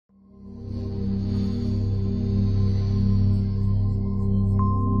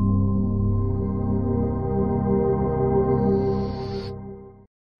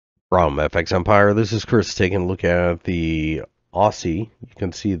From FXEmpire, this is Chris taking a look at the Aussie. You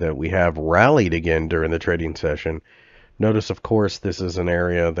can see that we have rallied again during the trading session. Notice, of course, this is an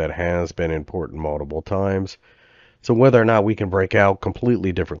area that has been important multiple times. So whether or not we can break out,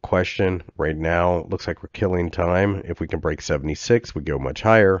 completely different question. Right now, it looks like we're killing time. If we can break 76, we go much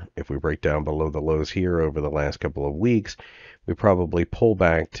higher. If we break down below the lows here over the last couple of weeks, we probably pull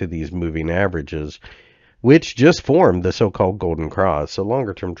back to these moving averages, which just formed the so-called golden cross. So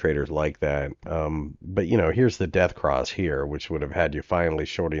longer-term traders like that. But here's the death cross here, which would have had you finally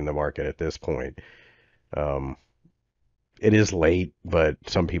shorting the market at this point. Um, it is late, but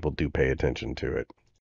some people do pay attention to it.